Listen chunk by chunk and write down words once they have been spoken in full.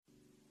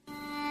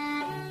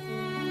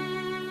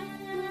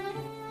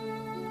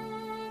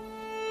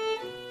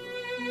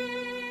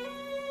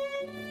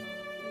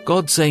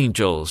God's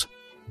Angels,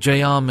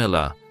 J.R.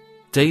 Miller,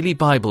 Daily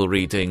Bible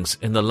Readings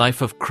in the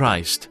Life of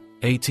Christ,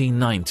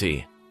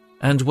 1890.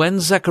 And when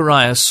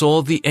Zechariah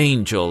saw the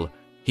angel,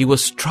 he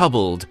was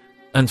troubled,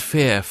 and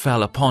fear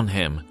fell upon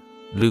him.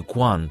 Luke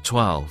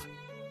 1:12.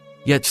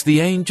 Yet the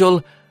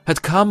angel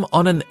had come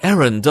on an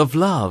errand of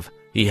love.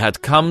 He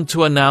had come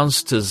to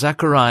announce to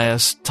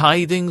Zacharias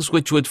tidings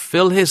which would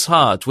fill his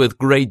heart with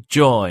great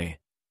joy.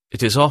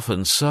 It is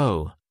often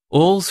so.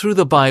 All through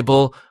the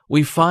Bible,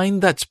 we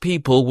find that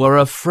people were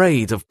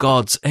afraid of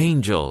God's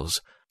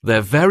angels.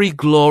 Their very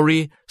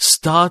glory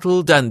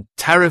startled and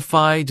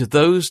terrified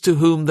those to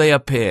whom they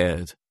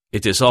appeared.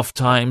 It is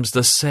ofttimes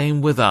the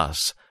same with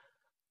us.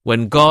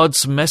 When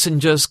God's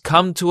messengers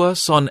come to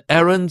us on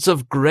errands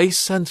of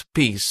grace and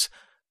peace,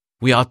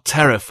 we are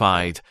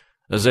terrified,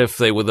 as if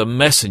they were the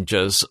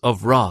messengers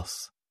of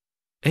wrath.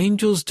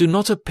 Angels do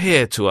not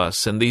appear to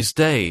us in these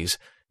days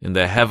in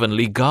their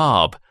heavenly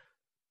garb,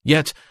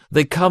 yet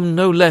they come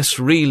no less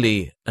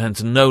really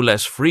and no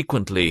less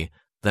frequently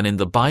than in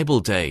the Bible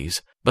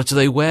days, but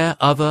they wear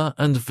other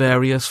and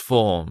various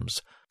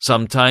forms.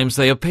 Sometimes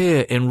they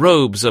appear in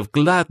robes of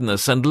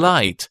gladness and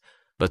light,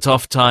 but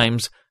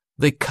ofttimes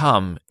they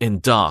come in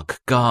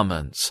dark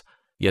garments.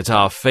 Yet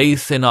our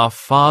faith in our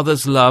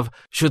Father's love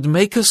should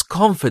make us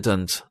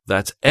confident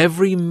that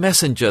every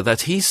messenger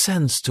that He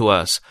sends to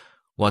us,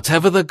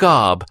 whatever the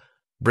garb,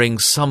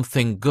 brings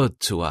something good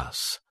to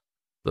us.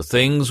 The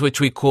things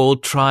which we call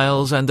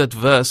trials and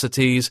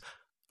adversities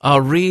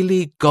are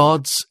really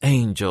God's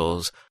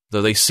angels,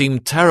 though they seem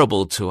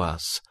terrible to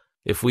us.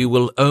 If we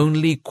will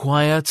only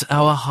quiet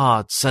our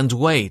hearts and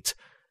wait,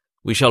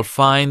 we shall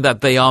find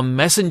that they are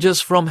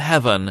messengers from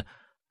heaven,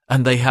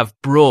 and they have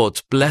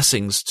brought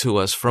blessings to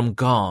us from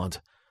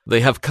God. They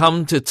have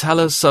come to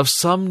tell us of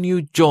some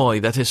new joy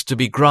that is to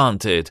be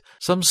granted,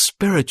 some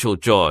spiritual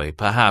joy,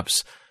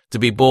 perhaps, to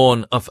be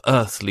born of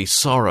earthly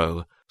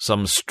sorrow,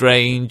 some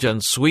strange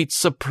and sweet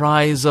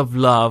surprise of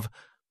love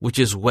which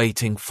is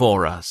waiting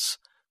for us.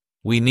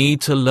 We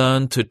need to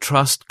learn to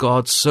trust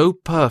God so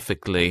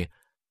perfectly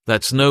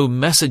that no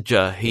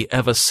messenger He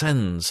ever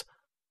sends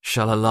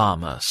shall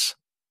alarm us.